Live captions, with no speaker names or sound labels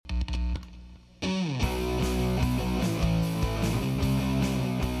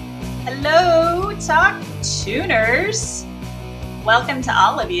Hello, Talk Tuners. Welcome to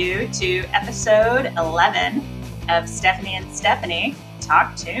all of you to episode 11 of Stephanie and Stephanie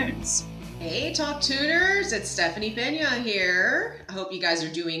Talk Tunes. Hey, Talk Tuners. It's Stephanie Pena here. I hope you guys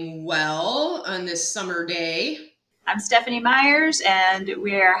are doing well on this summer day. I'm Stephanie Myers, and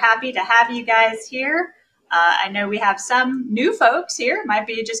we are happy to have you guys here. I know we have some new folks here, might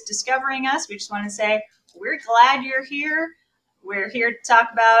be just discovering us. We just want to say we're glad you're here. We're here to talk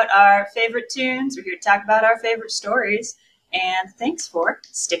about our favorite tunes. We're here to talk about our favorite stories. And thanks for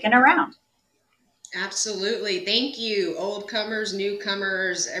sticking around. Absolutely. Thank you. Old comers,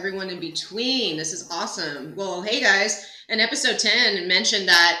 newcomers, everyone in between. This is awesome. Well, hey guys, in episode 10, I mentioned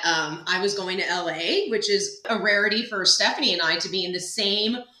that I was going to LA, which is a rarity for Stephanie and I to be in the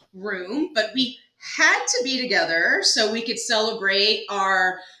same room, but we had to be together so we could celebrate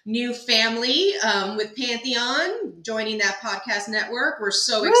our new family with Pantheon joining that podcast network. We're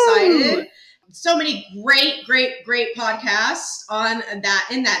so excited. So many great podcasts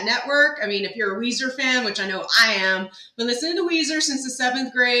in that network. I mean, if you're a Weezer fan, which I know I am, been listening to Weezer since the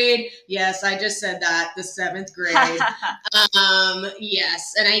 7th grade. Yes, I just said that, the 7th grade.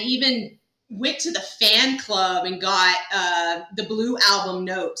 Yes, and I even went to the fan club and got the Blue album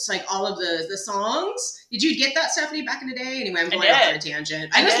notes, like all of the songs. Did you get that, Stephanie, back in the day? Anyway, I'm going off on a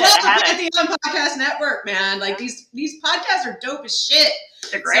tangent. I just love the Pantheon Podcast Network, man. Like these podcasts are dope as shit.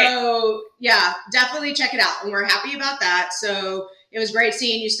 They're great. So yeah, definitely check it out. And we're happy about that. So it was great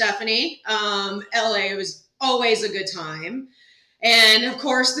seeing you, Stephanie. LA was always a good time. And of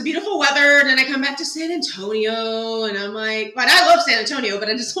course, the beautiful weather. And then I come back to San Antonio, and I'm like, but I love San Antonio, but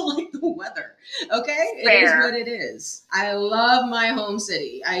I just don't like the weather. Okay, Fair. It is what it is. I love my home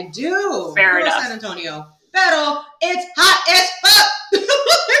city. I do. Fair enough. San Antonio, pero it's hot as fuck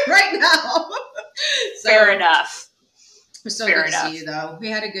right now. So, Fair enough. It was so Fair good enough. to see you, though. We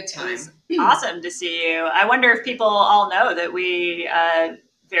had a good time. It was awesome to see you. I wonder if people all know that we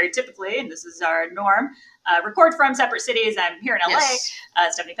very typically, and this is our norm, record from separate cities. I'm here in LA. Yes.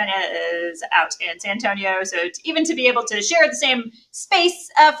 Stephanie Pena is out in San Antonio. So even to be able to share the same space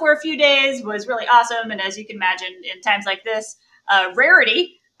for a few days was really awesome. And as you can imagine, in times like this,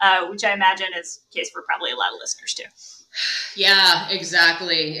 rarity, which I imagine is the case for probably a lot of listeners too. Yeah,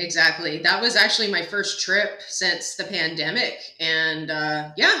 exactly. That was actually my first trip since the pandemic. And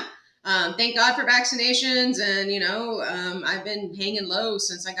thank God for vaccinations. And, I've been hanging low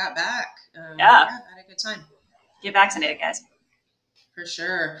since I got back. I had a good time. Get vaccinated, guys. For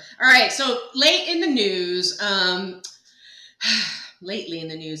sure. All right. So lately in the news,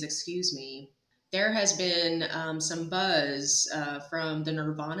 there has been some buzz from the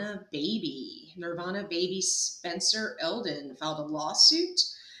Nirvana baby. Nirvana baby Spencer Elden filed a lawsuit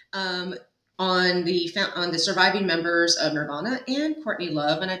on the surviving members of Nirvana and Courtney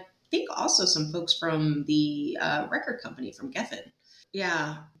Love, and I think also some folks from the record company from Geffen.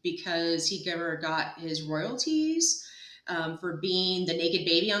 Yeah, because he never got his royalties for being the naked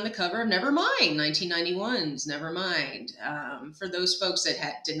baby on the cover of Nevermind, 1991's Nevermind. For those folks that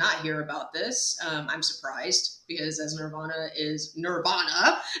did not hear about this, I'm surprised because as Nirvana is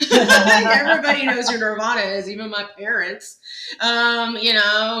Nirvana, everybody knows who Nirvana is, even my parents.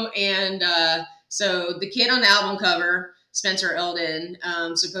 So the kid on the album cover, Spencer Elden,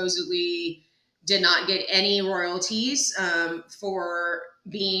 supposedly did not get any royalties for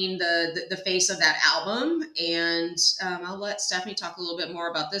being the face of that album. And I'll let Stephanie talk a little bit more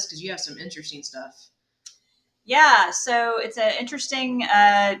about this because you have some interesting stuff. Yeah, so it's an interesting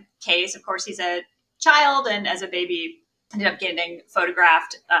case. Of course, he's a child, and as a baby, ended up getting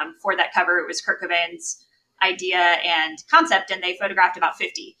photographed for that cover. It was Kurt Cobain's idea and concept, and they photographed about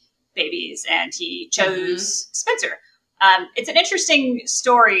 50 babies, and he chose Spencer. It's an interesting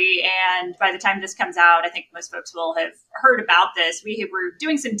story, and by the time this comes out, I think most folks will have heard about this. We were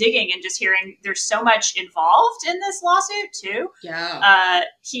doing some digging and just hearing there's so much involved in this lawsuit, too. Yeah.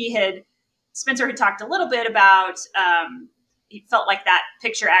 Spencer had talked a little bit about he felt like that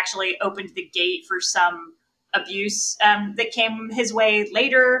picture actually opened the gate for some abuse that came his way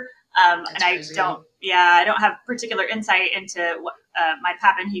later. And I don't have particular insight into what might have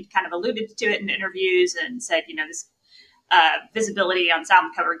happened. He kind of alluded to it in interviews and said, this visibility on this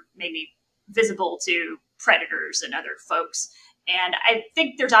album cover made me visible to predators and other folks. And I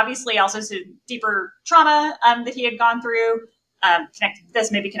think there's obviously also some deeper trauma that he had gone through,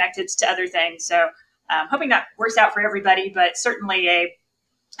 connected to other things. So hoping that works out for everybody, but certainly a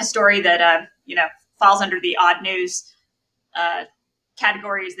story that, falls under the odd news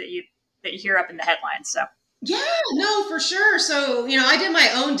categories that you hear up in the headlines. So Yeah, no, for sure. So, I did my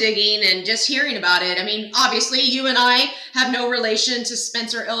own digging and just hearing about it. I mean, obviously, you and I have no relation to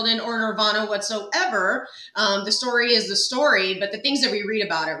Spencer Elden or Nirvana whatsoever. The story is the story, but the things that we read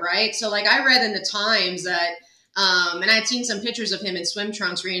about it, right? So, like, I read in the Times that, and I'd seen some pictures of him in swim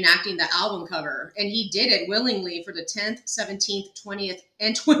trunks reenacting the album cover, and he did it willingly for the 10th, 17th, 20th,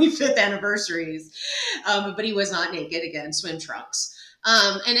 and 25th anniversaries. But he was not naked again, swim trunks.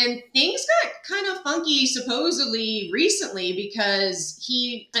 And then things got kind of funky supposedly recently because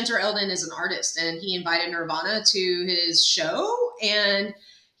Spencer Elden is an artist and he invited Nirvana to his show and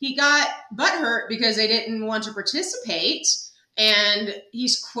he got butthurt because they didn't want to participate. And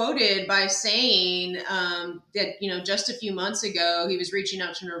he's quoted by saying that, just a few months ago, he was reaching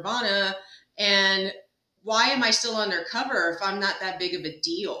out to Nirvana and why am I still undercover if I'm not that big of a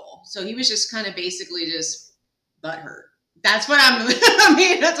deal? So he was just kind of basically just butthurt. That's what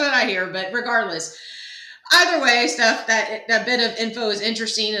that's what I hear. But regardless, either way, Steph, that bit of info is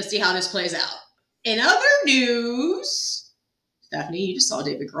interesting to see how this plays out. In other news, Stephanie, you just saw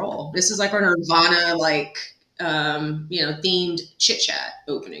David Grohl. This is like our Nirvana, themed chit chat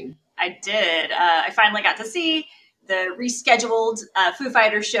opening. I did. I finally got to see the rescheduled Foo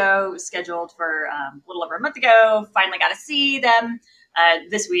Fighters show. It was scheduled for a little over a month ago. Finally got to see them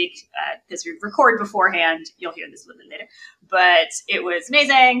this week because we record beforehand. You'll hear this a little bit later. But it was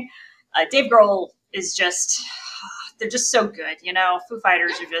amazing. Dave Grohl is they're just so good. Foo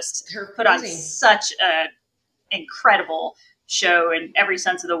Fighters are just put on such an incredible show in every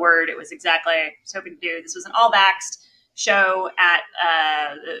sense of the word. It was exactly what I was hoping to do. This was an all-vaxxed show at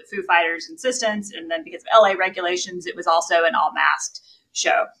the Foo Fighters' insistence. And then because of LA regulations, it was also an all-masked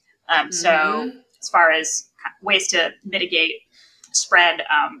show. So as far as ways to mitigate spread,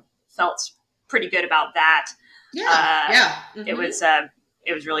 felt pretty good about that. It was a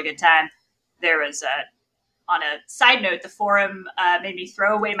really good time. There was on a side note, the forum made me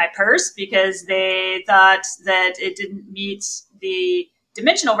throw away my purse because they thought that it didn't meet the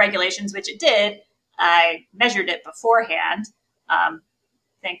dimensional regulations, which it did. I measured it beforehand.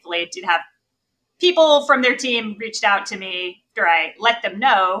 Thankfully, it did have people from their team reached out to me after I let them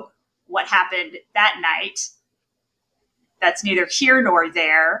know what happened that night. That's neither here nor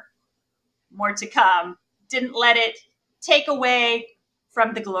there. More to come. Didn't let it take away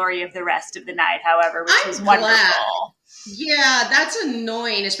from the glory of the rest of the night, however, which was wonderful. Yeah, that's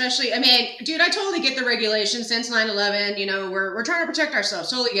annoying, especially, dude, I totally get the regulation since 9/11. We're trying to protect ourselves.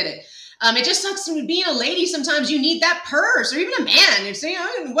 Totally get it. It just sucks being a lady. Sometimes you need that purse, or even a man. It's,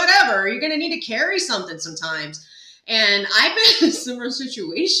 whatever. You're going to need to carry something sometimes. And I've been in a similar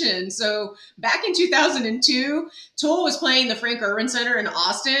situation. So back in 2002, Tool was playing the Frank Erwin Center in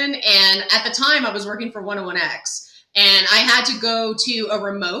Austin. And at the time, I was working for 101X. And I had to go to a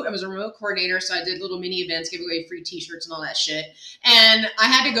remote. I was a remote coordinator, so I did little mini events, give away free T-shirts and all that shit. And I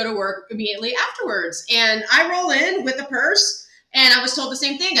had to go to work immediately afterwards. And I roll in with the purse, and I was told the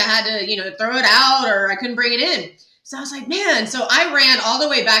same thing. I had to, throw it out, or I couldn't bring it in. So I was like, man. So I ran all the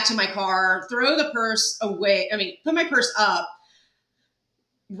way back to my car, throw the purse away. Put my purse up,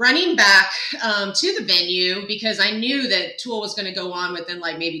 running back to the venue because I knew that Tool was going to go on within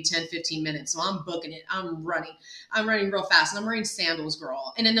like maybe 10, 15 minutes. So I'm booking it. I'm running real fast, and I'm wearing sandals,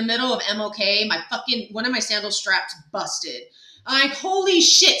 girl. And in the middle of MLK, one of my sandal straps busted. I'm like, holy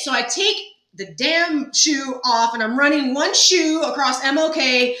shit. So I take the damn shoe off, and I'm running one shoe across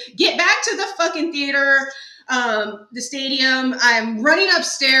MLK, get back to the fucking theater, the stadium. I'm running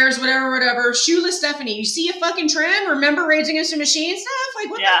upstairs, whatever. Shoeless Stephanie. You see a fucking trend? Remember Rage Against the Machine stuff? Like,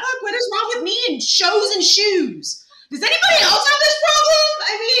 what the fuck? What is wrong with me and shows and shoes? Does anybody else have this problem?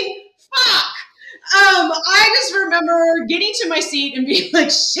 Fuck. I just remember getting to my seat and being like,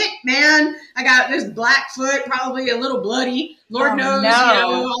 shit, man, I got this black foot, probably a little bloody. Lord knows,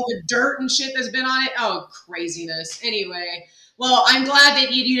 all the dirt and shit that's been on it. Oh, craziness. Anyway, well, I'm glad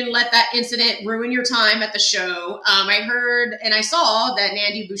that you didn't let that incident ruin your time at the show. I heard and I saw that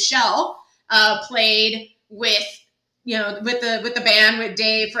Nandi Bushell played with the band with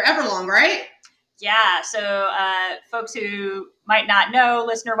Dave for Everlong, right? Yeah. So folks who might not know,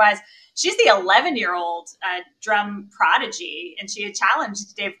 listener-wise, she's the 11-year-old drum prodigy, and she had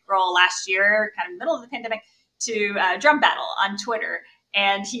challenged Dave Grohl last year, kind of middle of the pandemic, to drum battle on Twitter.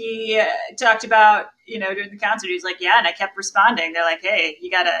 And he talked about, during the concert, he was like, yeah, and I kept responding. They're like, hey,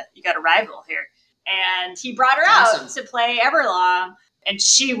 you got a rival here. And he brought her out to play Everlong, and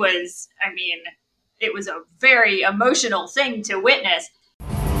she was, it was a very emotional thing to witness.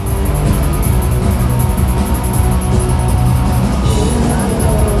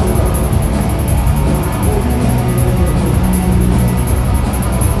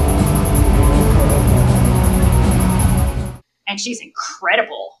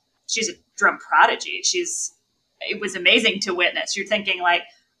 she's a drum prodigy. It was amazing to witness. You're thinking like,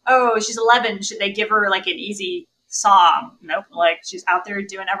 oh, she's 11. Should they give her like an easy song? Nope. Like she's out there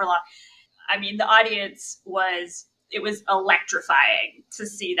doing Everlong. I mean, the audience it was electrifying to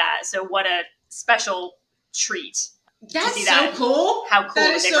see that. So what a special treat. That's to see so that. cool. How cool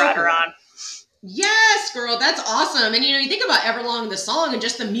that they brought her on. Yes, girl, that's awesome. And you think about Everlong, the song, and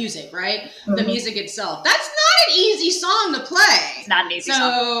just the music, right? Mm-hmm. The music itself. That's not an easy song to play. It's not an easy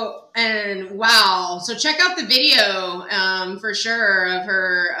song. And wow. So check out the video for sure of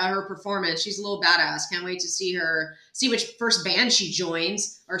her performance. She's a little badass. Can't wait to see which first band she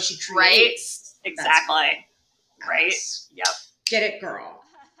joins or she creates. Right. Exactly. Right. Nice. Yep. Get it, girl.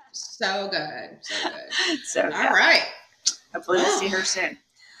 So good. So good. So all right. Hopefully we'll see her soon.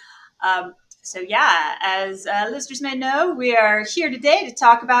 So yeah, as listeners may know, we are here today to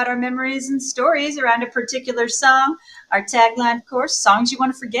talk about our memories and stories around a particular song. Our tagline, of course, songs you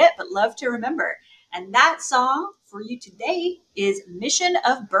want to forget but love to remember. And that song for you today is Mission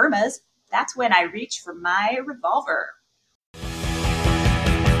of Burma's That's When I Reach for My Revolver.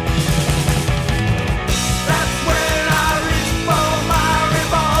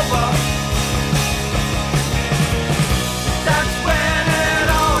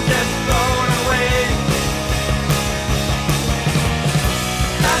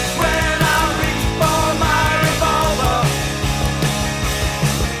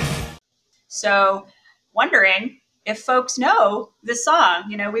 So wondering if folks know this song.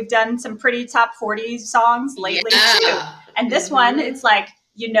 You know, we've done some pretty top 40 songs lately too. And this one, it's like,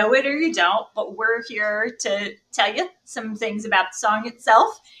 you know it or you don't, but we're here to tell you some things about the song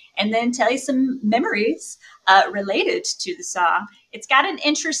itself and then tell you some memories related to the song. It's got an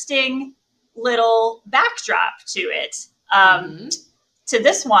interesting little backdrop to it. To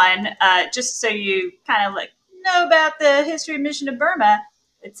this one, just so you kind of like know about the history of Mission of Burma,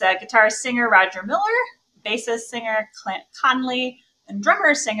 it's a guitarist singer Roger Miller, bassist singer Clint Conley, and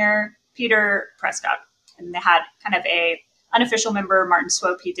drummer singer Peter Prescott. And they had kind of a unofficial member, Martin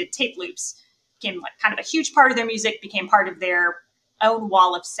Swope. He did tape loops, became like kind of a huge part of their music, became part of their own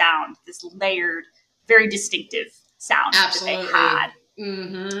wall of sound, this layered, very distinctive sound Absolutely. That they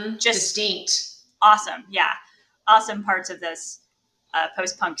had. Just distinct. Awesome. Yeah. Awesome parts of this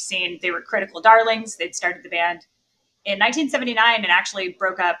post-punk scene. They were critical darlings. They'd started the band in 1979 and actually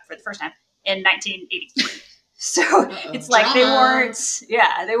broke up for the first time in 1983. So it's like they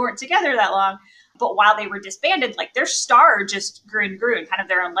weren't together that long. But while they were disbanded, like their star just grew and grew and kind of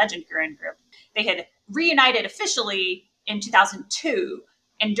their own legend grew and grew. They had reunited officially in 2002.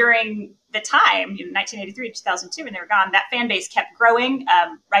 And during the time, in 1983 to 2002, when they were gone, that fan base kept growing.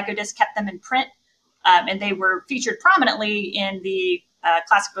 Rykodisc kept them in print. And they were featured prominently in the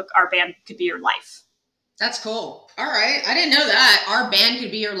classic book, Our Band Could Be Your Life. That's cool. All right. I didn't know that. Our Band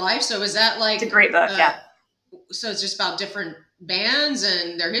Could Be Your Life. So is that like... It's a great book, yeah. So it's just about different bands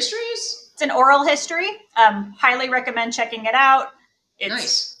and their histories? It's an oral history. Highly recommend checking it out. It's,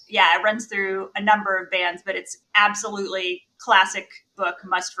 nice. Yeah, it runs through a number of bands, but it's absolutely classic book,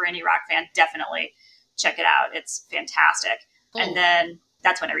 must for any rock fan. Definitely check it out. It's fantastic. Cool. And then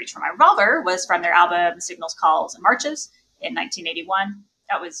That's When I Reach for My Revolver was from their album Signals, Calls, and Marches in 1981.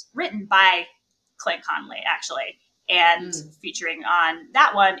 That was written by Clint Conley, actually. And featuring on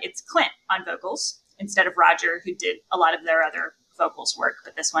that one, it's Clint on vocals instead of Roger, who did a lot of their other vocals work.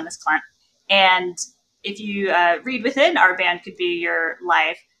 But this one is Clint. And if you read within Our Band Could Be Your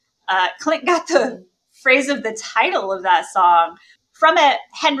Life, Clint got the phrase of the title of that song from a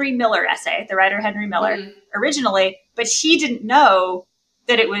Henry Miller essay, the writer Henry Miller, originally. But he didn't know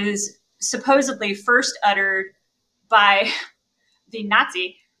that it was supposedly first uttered by the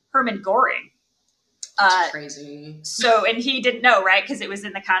Nazi Hermann Göring. Crazy. So, and he didn't know, right? Because it was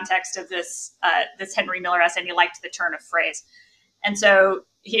in the context of this Henry Miller essay, and he liked the turn of phrase. And so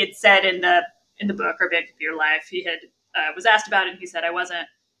he had said in the book, Our Band Could Be Your Life, he had was asked about it, and he said, I wasn't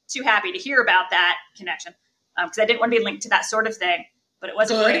too happy to hear about that connection because I didn't want to be linked to that sort of thing. But it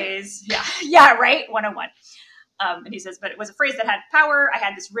was a phrase, yeah, right, 101. And he says, but it was a phrase that had power. I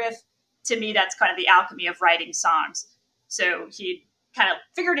had this riff. To me, that's kind of the alchemy of writing songs. So he kind of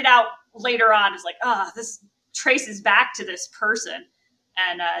figured it out later on. It's like, this traces back to this person.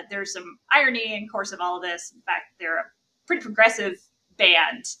 And there's some irony in course of all of this. In fact, they're a pretty progressive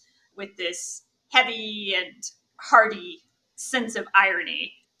band with this heavy and hearty sense of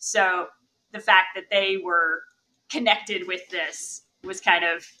irony. So the fact that they were connected with this was kind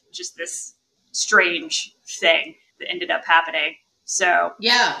of just this strange thing that ended up happening. So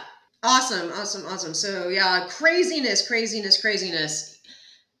yeah. Awesome. So yeah, craziness.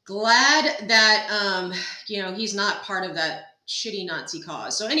 Glad that, he's not part of that shitty Nazi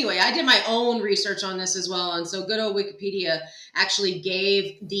cause. So anyway, I did my own research on this as well. And so good old Wikipedia actually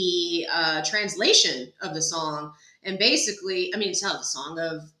gave the translation of the song. And basically, I mean, it's not the song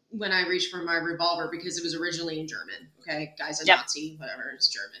of When I Reach for My Revolver, because it was originally in German. Okay, guy's a Nazi, whatever, it's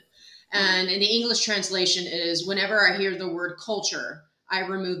German. And in the English translation is, whenever I hear the word culture, I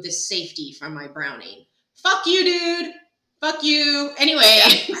remove the safety from my Browning. Fuck you, dude. Fuck you. Anyway,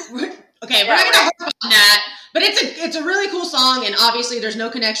 okay, we're not going to harp on that. But it's a really cool song, and obviously there's no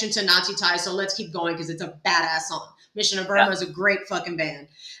connection to Nazi ties, so let's keep going because it's a badass song. Mission of Burma is a great fucking band.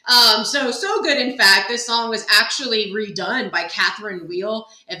 So good, in fact, this song was actually redone by Catherine Wheel.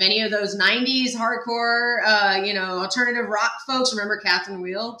 If any of those 90s hardcore, alternative rock folks remember Catherine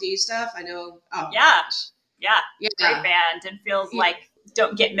Wheel, D stuff, I know. Oh, yeah. Great band, and feels like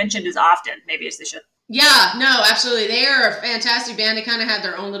don't get mentioned as often, maybe as they should. Yeah, no, absolutely. They are a fantastic band. They kind of had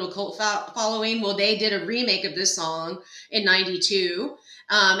their own little cult following. Well, they did a remake of this song in 92.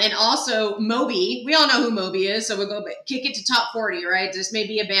 And also Moby. We all know who Moby is, so we'll go kick it to top 40, right? This may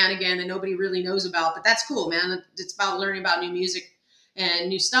be a band again that nobody really knows about, but that's cool, man. It's about learning about new music and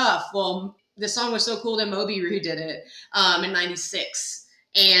new stuff. Well, the song was so cool that Moby redid it in 96.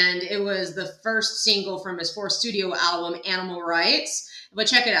 And it was the first single from his fourth studio album, Animal Rights. But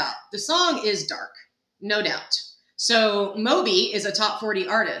check it out. The song is dark. No doubt. So Moby is a top 40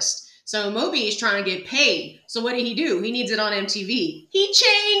 artist. So Moby is trying to get paid. So what did he do? He needs it on MTV. He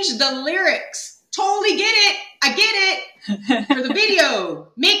changed the lyrics. Totally get it. I get it. For the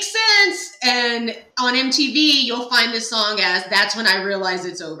video. Makes sense. And on MTV, you'll find this song as That's When I Realize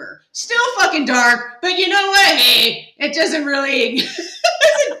It's Over. Still fucking dark, but you know what? Hey, it doesn't really...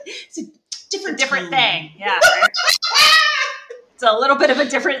 it's a different thing. Yeah. Right? It's a little bit of a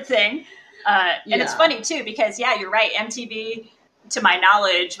different thing. And it's funny too, because you're right. MTV, to my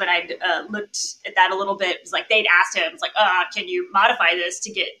knowledge, when I looked at that a little bit, it was like they'd asked him, it's like, can you modify this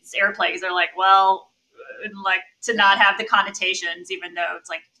to get this airplay? Because they're like, well, like to not have the connotations, even though it's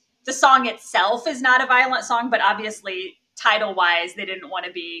like the song itself is not a violent song, but obviously title wise, they didn't want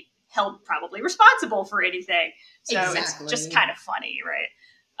to be held probably responsible for anything. So It's just kind of funny, right?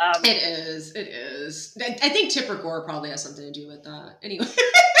 It is. I think Tipper Gore probably has something to do with that. Anyway.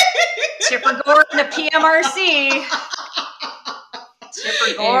 Tipper Gore and the PMRC.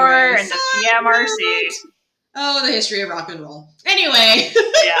 Tipper Gore and the PMRC. Oh, the history of rock and roll. Anyway.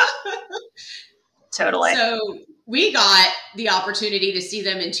 Yeah. Totally. So we got the opportunity to see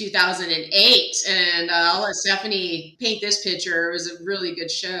them in 2008, and I'll let Stephanie paint this picture. It was a really good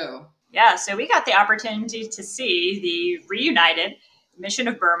show. Yeah, so we got the opportunity to see the reunited Mission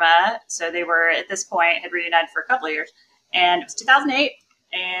of Burma. So they were, at this point, had reunited for a couple of years. And it was 2008.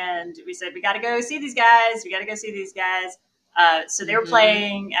 And we said, we got to go see these guys. So they were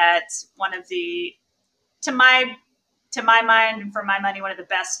playing at one of the, to my mind and for my money, one of the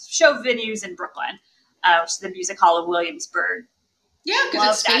best show venues in Brooklyn, which is the Music Hall of Williamsburg. Yeah,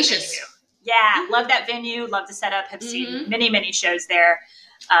 because it's spacious. Yeah, love that venue. Love the setup. Have seen many, many shows there.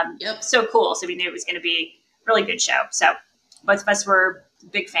 So cool. So we knew it was going to be a really good show. So both of us were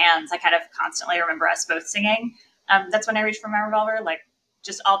big fans. I kind of constantly remember us both singing. That's When I Reach for My Revolver, like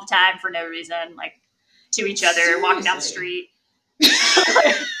just all the time for no reason, like to each other, Seriously? Walking down the street.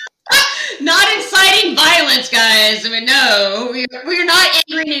 Not inciting violence, guys. I mean, no, we're not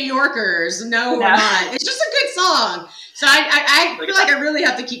angry New Yorkers. No, we're not. It's just a good song. So I feel like I really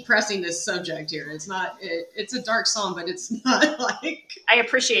have to keep pressing this subject here. It's not. It's a dark song, but it's not like. I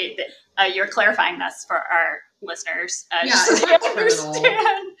appreciate that you're clarifying this for our listeners.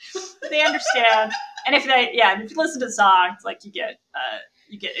 They understand. And if you listen to the song, it's like you get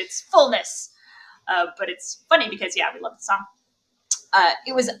its fullness. But it's funny because we love the song.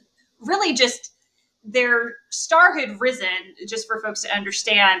 It was really just their star had risen, just for folks to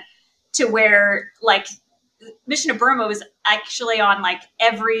understand, to where like Mission of Burma was actually on like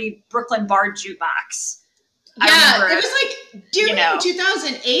every Brooklyn bar jukebox. Yeah, it was like during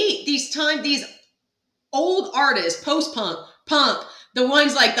 2008. These old artists, post-punk, punk, the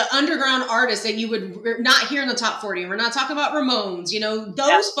ones like the underground artists that you would not hear in the top 40. We're not talking about Ramones.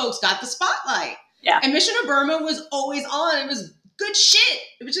 Those folks got the spotlight. Yeah, and Mission of Burma was always on. It was good shit.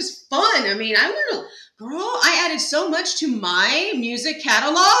 It was just fun. I mean, I added so much to my music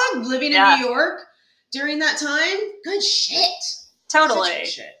catalog living in New York during that time. Good shit. Totally. Such good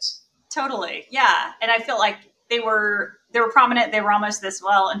shit. Totally. Yeah. And I feel like they were prominent. They were almost this,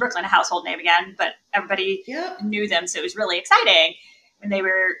 in Brooklyn, a household name again, but everybody knew them. So it was really exciting when they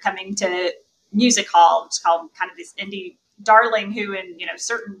were coming to Music Hall, which is called kind of this indie darling who in,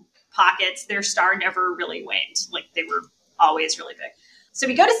 certain pockets, their star never really waned. Like they were always really big. So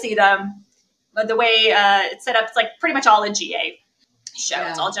we go to see them, the way it's set up, it's like pretty much all a GA show. Yeah.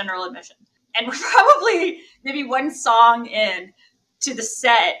 It's all general admission. And we're probably maybe one song in to the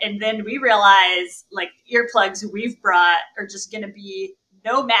set, and then we realize like earplugs we've brought are just going to be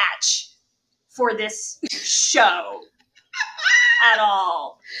no match for this show at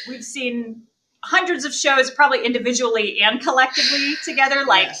all. We've seen hundreds of shows, probably individually and collectively together.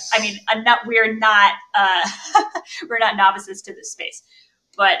 Like, yes. I mean, we're not novices to this space.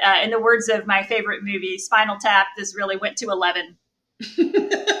 But in the words of my favorite movie, Spinal Tap, this really went to 11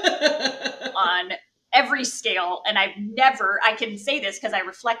 on every scale. And I can say this because I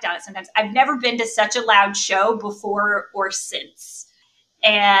reflect on it sometimes, I've never been to such a loud show before or since.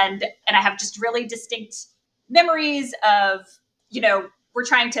 And I have just really distinct memories of, we're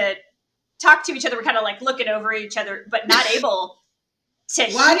trying to talk to each other. We're kind of like looking over each other, but not able to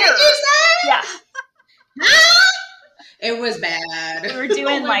hear. What did you say? Yeah. It was bad. We were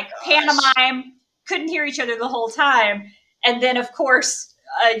doing pantomime, couldn't hear each other the whole time. And then, of course,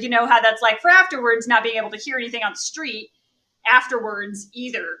 you know how that's like for afterwards, not being able to hear anything on the street afterwards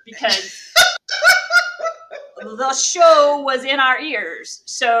either, because the show was in our ears.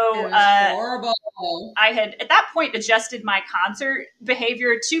 So it was horrible. I had at that point adjusted my concert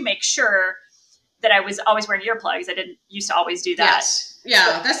behavior to make sure that I was always wearing earplugs. I didn't used to always do that. Yes.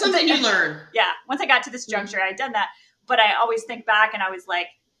 Yeah, that's something you learn. Yeah. Once I got to this juncture, I had done that. But I always think back and I was like,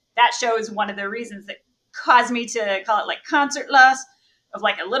 that show is one of the reasons that caused me to call it like concert loss, of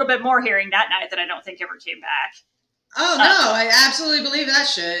like a little bit more hearing that night that I don't think ever came back. Oh, no. I absolutely believe that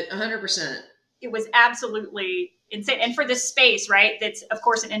shit. 100%. It was absolutely insane. And for this space, right, that's, of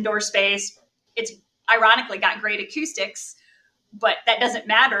course, an indoor space. It's ironically got great acoustics, but that doesn't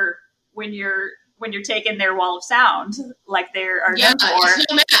matter when you're taking their wall of sound like there are. Yeah, it's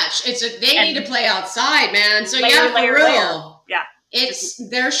no match. They need to play outside, man. So for real. Yeah.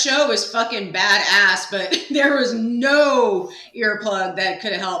 Their show is fucking badass, but there was no earplug that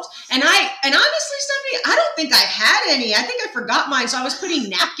could have helped. And honestly, Stephanie, I don't think I had any. I think I forgot mine, so I was putting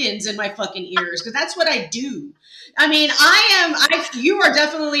napkins in my fucking ears because that's what I do. I mean, you are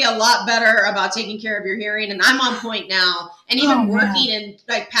definitely a lot better about taking care of your hearing, and I'm on point now. And even working in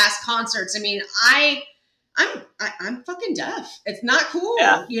like past concerts, I mean, I'm fucking deaf. It's not cool.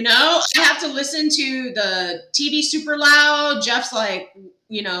 Yeah. I have to listen to the TV super loud. Jeff's like,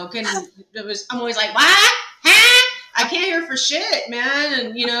 I'm always like, what? Huh? I can't hear for shit, man.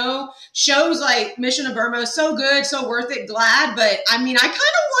 And, shows like Mission to Burma, so good, so worth it, glad. But I mean, I kind of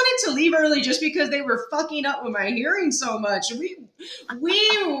wanted to leave early just because they were fucking up with my hearing so much. We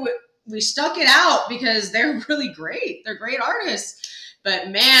stuck it out because they're really great. They're great artists.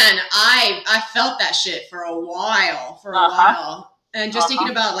 But man, I felt that shit for a while. And just thinking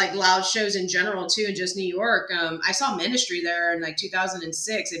about like loud shows in general too, and just New York. I saw Ministry there in like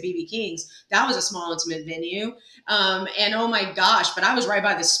 2006 at BB King's. That was a small intimate venue. And oh my gosh, but I was right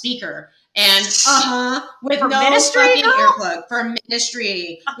by the speaker. And with for no Ministry, fucking earplug for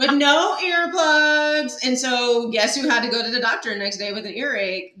Ministry with no earplugs. And so guess who had to go to the doctor the next day with an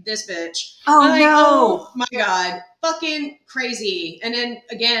earache? This bitch. Oh no. Oh my God. Fucking crazy. And then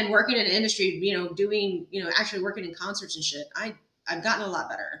again, working in an industry, doing, actually working in concerts and shit. I've gotten a lot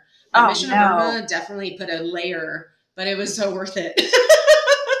better. Mission to Burma definitely put a layer, but it was so worth it.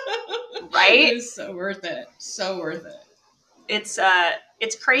 Right? It was so worth it. So worth it.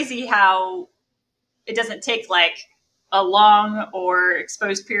 It's crazy how it doesn't take like a long or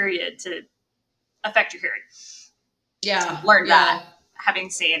exposed period to affect your hearing. Yeah. Learned that having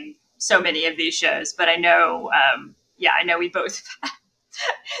seen so many of these shows, but I know, I know we both have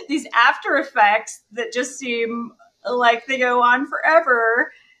these after effects that just seem like they go on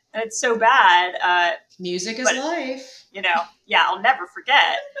forever, and it's so bad. Music is life. I'll never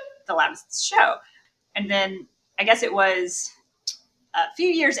forget the loudest show. And then I guess it was a few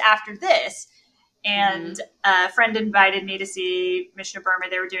years after this, and a friend invited me to see Mission to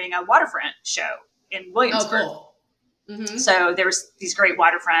Burma. They were doing a waterfront show in Williamsburg. Oh, cool. Mm-hmm. So there was these great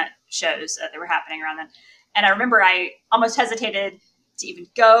waterfront shows that were happening around then. And I remember I almost hesitated to even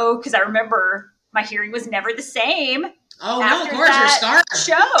go because I remember my hearing was never the same. Oh, no, of course, you're scarred.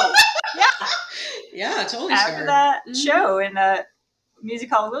 Show. Yeah. Yeah, totally after scarred. That show in the Music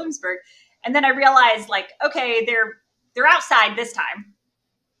Hall of Williamsburg. And then I realized, like, okay, they're outside this time.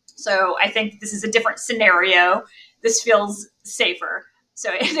 So I think this is a different scenario. This feels safer. So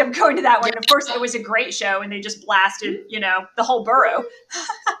I ended up going to that one. And of course, it was a great show, and they just blasted, the whole borough.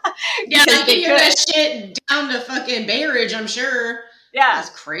 Yeah, they could hear that shit down to fucking Bay Ridge, I'm sure. Yeah. That's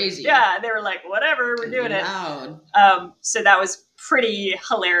crazy. Yeah, they were like, whatever, we're doing loud. it. So that was pretty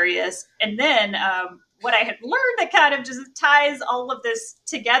hilarious. And then what I had learned that kind of just ties all of this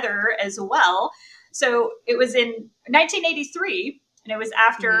together as well. So it was in 1983, and it was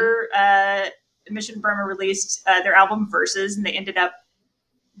after Mission Burma released their album Verses, and they ended up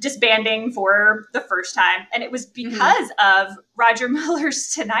disbanding for the first time. And it was because of Roger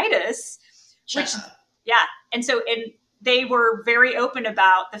Miller's tinnitus, yeah. And so they were very open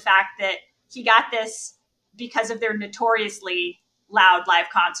about the fact that he got this because of their notoriously loud live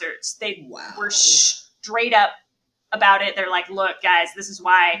concerts. They were straight up about it. They're like, look, guys, this is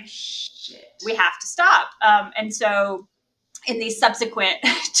why we have to stop. And so in these subsequent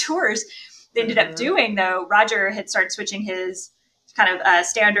tours they ended up doing, though, Roger had started switching his kind of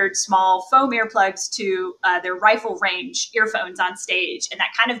standard small foam earplugs to their rifle range earphones on stage. And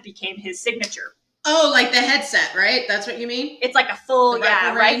that kind of became his signature. Oh, like the headset, right? That's what you mean? It's like a full,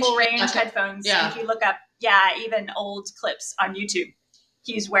 rifle range headphones. Yeah. If you look up, even old clips on YouTube,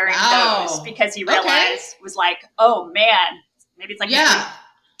 he's wearing those because he realized was like, oh man, maybe it's like a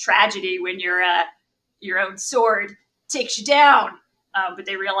tragedy when your own sword takes you down. But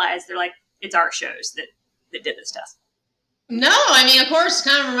they realized, they're like, it's our shows that did this stuff. No, I mean, of course, it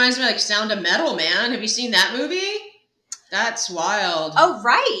kind of reminds me of like Sound of Metal, man. Have you seen that movie? That's wild. Oh,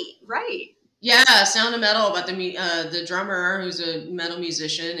 right. Yeah, Sound of Metal, about the drummer who's a metal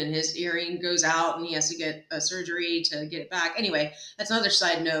musician, and his earring goes out and he has to get a surgery to get it back. Anyway, that's another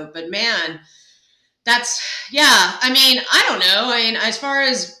side note. But man, I mean, I don't know. I mean, as far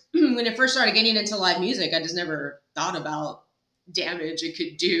as when I first started getting into live music, I just never thought about damage it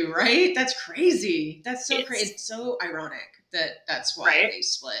could do, right? That's crazy. That's so crazy. It's so ironic that's why they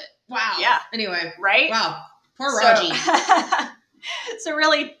split. Wow. Yeah. Anyway. Right? Wow. Poor Raji. So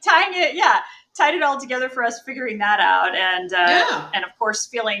really tied it all together for us, figuring that out, and of course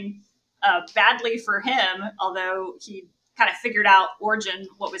feeling badly for him, although he kind of figured out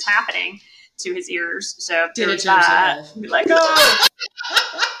what was happening to his ears. So did it to himself. Be like, be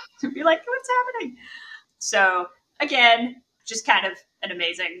like, what's happening? So again, just kind of an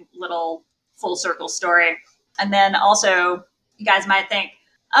amazing little full circle story. And then also, you guys might think,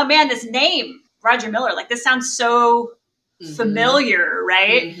 oh man, this name Roger Miller, like this sounds so familiar,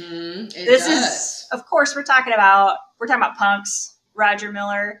 right? This is, of course, we're talking about Punk's Roger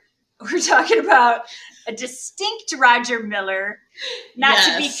Miller. We're talking about a distinct Roger Miller, not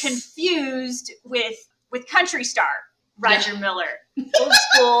to be confused with country star Roger Miller. Old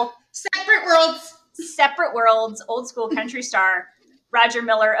school, separate worlds, old school country star Roger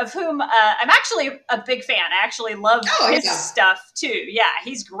Miller, of whom I'm actually a big fan. I actually love his stuff too. Yeah,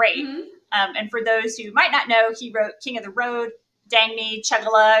 he's great. And for those who might not know, he wrote King of the Road, Dang Me,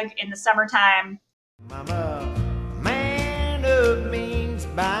 Chug-a-Lug, In the Summertime. I'm a man of means,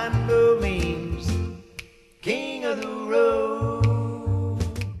 by no means, King of the Road.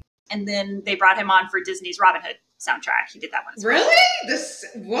 And then they brought him on for Disney's Robin Hood soundtrack. He did that one as well. Really?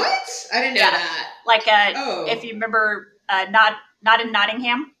 What? I didn't know that. Like, if you remember, Not in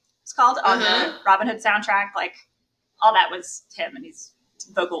Nottingham, it's called, on the Robin Hood soundtrack. Like, all that was him, and he's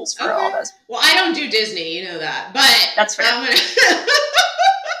vocals for all those. Well, I don't do Disney, you know that, but that's fair. I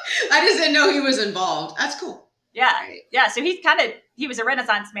just didn't know he was involved. That's cool. Yeah, yeah. So he was a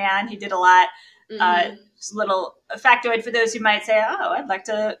Renaissance man. He did a lot. Just a little factoid for those who might say, "Oh, I'd like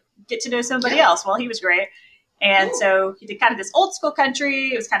to get to know somebody else." Well, he was great, and so he did kind of this old school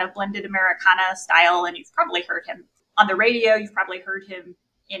country. It was kind of blended Americana style, and you've probably heard him on the radio. You've probably heard him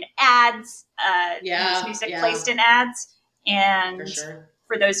in ads. His music placed in ads. And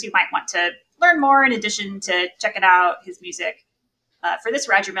for those who might want to learn more, in addition to checking out his music, for this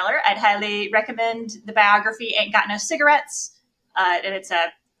Roger Miller, I'd highly recommend the biography Ain't Got No Cigarettes. And it's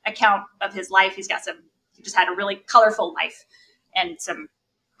a account of his life. He just had a really colorful life and some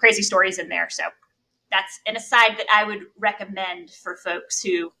crazy stories in there. So that's an aside that I would recommend for folks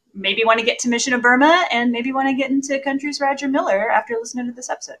who maybe want to get to Mission of Burma and maybe want to get into country's Roger Miller after listening to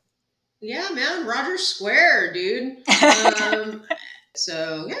this episode. Yeah, man, Roger Square, dude.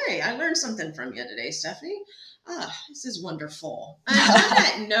 So, yay, I learned something from you today, Stephanie. This is wonderful. And on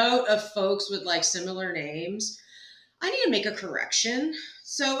that note of folks with like similar names, I need to make a correction.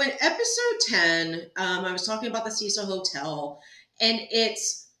 So in episode 10, I was talking about the Cecil Hotel and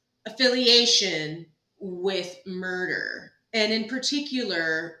its affiliation with murder, and in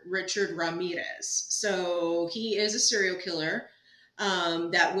particular, Richard Ramirez. So he is a serial killer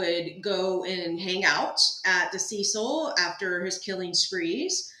that would go and hang out at the Cecil after his killing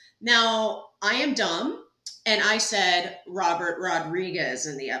sprees. Now, I am dumb, and I said Robert Rodriguez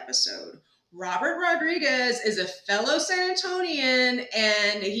in the episode. Robert Rodriguez is a fellow San Antonian,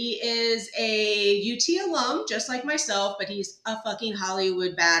 and he is a UT alum, just like myself, but he's a fucking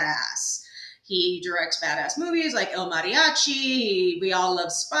Hollywood badass. He directs badass movies like El Mariachi. We all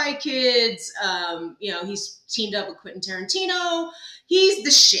love Spy Kids. He's teamed up with Quentin Tarantino. He's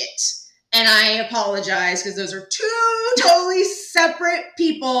the shit. And I apologize because those are two totally separate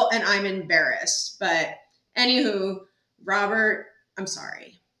people and I'm embarrassed. But anywho, Robert, I'm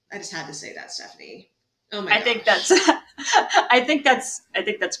sorry. I just had to say that, Stephanie. Oh my gosh. I think that's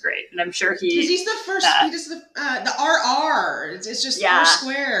great. And I'm sure because he's the first, he does the RR. It's just R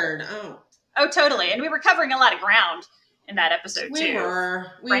squared. Oh, totally. And we were covering a lot of ground in that episode too.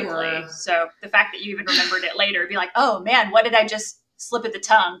 We were. So the fact that you even remembered it later, be like, oh man, what did I just slip of the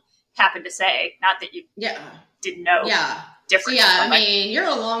tongue happen to say? Not that you didn't know. Yeah. Different. Yeah, I mean, you're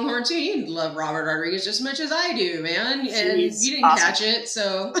a Longhorn too. You love Robert Rodriguez just as much as I do, man. And you didn't catch it,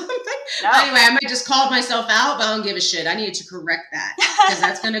 so Anyway, I might just called myself out, but I don't give a shit. I needed to correct that because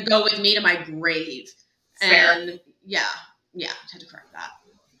that's going to go with me to my grave. Fair. And yeah, I had to correct that.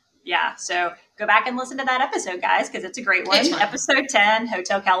 Yeah, so go back and listen to that episode, guys, because it's a great one. Episode 10,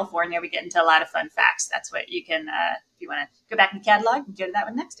 Hotel California. We get into a lot of fun facts. That's what you can, if you want to go back in the catalog, and go to that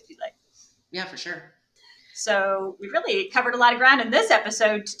one next if you'd like. Yeah, for sure. So we really covered a lot of ground in this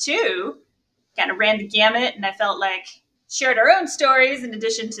episode, too. Kind of ran the gamut, and I felt like shared our own stories in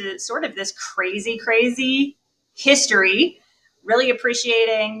addition to sort of this crazy history. Really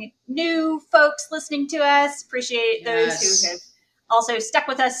appreciating new folks listening to us. Appreciate those who have also stuck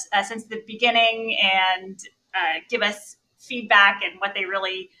with us since the beginning and give us feedback and what they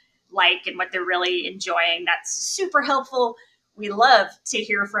really like and what they're really enjoying. That's super helpful. We love to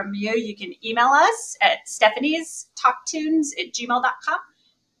hear from you. You can email us at stephaniestalktunes@gmail.com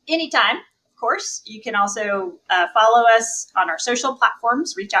anytime, of course. You can also follow us on our social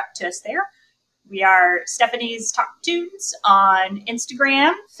platforms. Reach out to us there. We are Stephanie's Talk Tunes on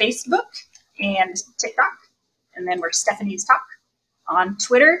Instagram, Facebook, and TikTok. And then we're Stephanie's Talk on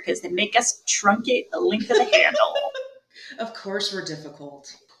Twitter because they make us truncate the length of the handle. Of course we're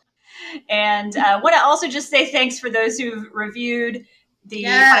difficult. And I want to also just say thanks for those who've reviewed the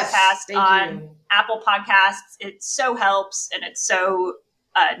podcast on Apple Podcasts. It so helps, and it's so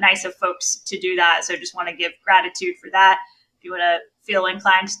nice of folks to do that. So just want to give gratitude for that. If you want to feel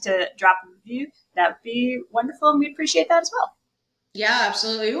inclined to drop a review, that would be wonderful, and we appreciate that as well. Yeah,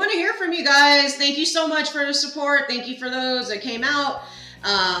 absolutely. We want to hear from you guys. Thank you so much for the support. Thank you for those that came out.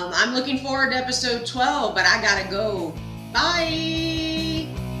 I'm looking forward to episode 12, but I gotta go. Bye.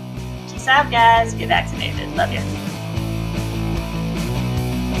 Peace out, guys. Get vaccinated. Love you.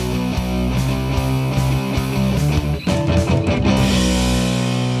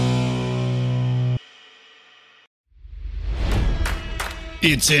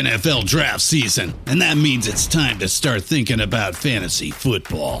 It's NFL draft season, and that means it's time to start thinking about fantasy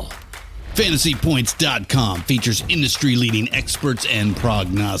football. FantasyPoints.com features industry-leading experts and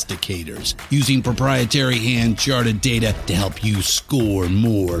prognosticators using proprietary hand-charted data to help you score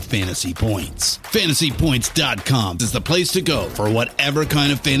more fantasy points. FantasyPoints.com is the place to go for whatever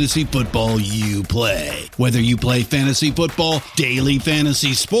kind of fantasy football you play. Whether you play fantasy football, daily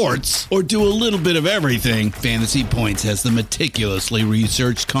fantasy sports, or do a little bit of everything, Fantasy Points has the meticulously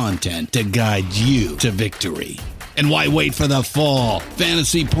researched content to guide you to victory. And why wait for the fall?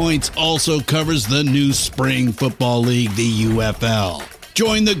 Fantasy Points also covers the new spring football league, the UFL.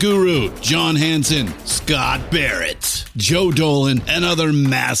 Join the guru, John Hansen, Scott Barrett, Joe Dolan, and other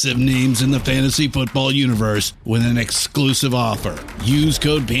massive names in the fantasy football universe with an exclusive offer. Use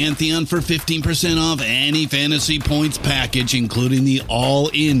code Pantheon for 15% off any Fantasy Points package, including the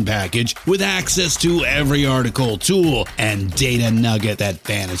all-in package with access to every article, tool, and data nugget that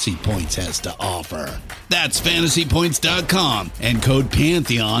Fantasy Points has to offer. That's FantasyPoints.com and code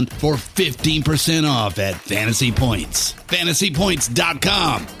Pantheon for 15% off at Fantasy Points.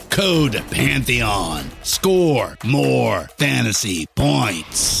 FantasyPoints.com, code Pantheon. Score more fantasy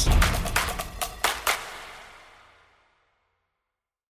points.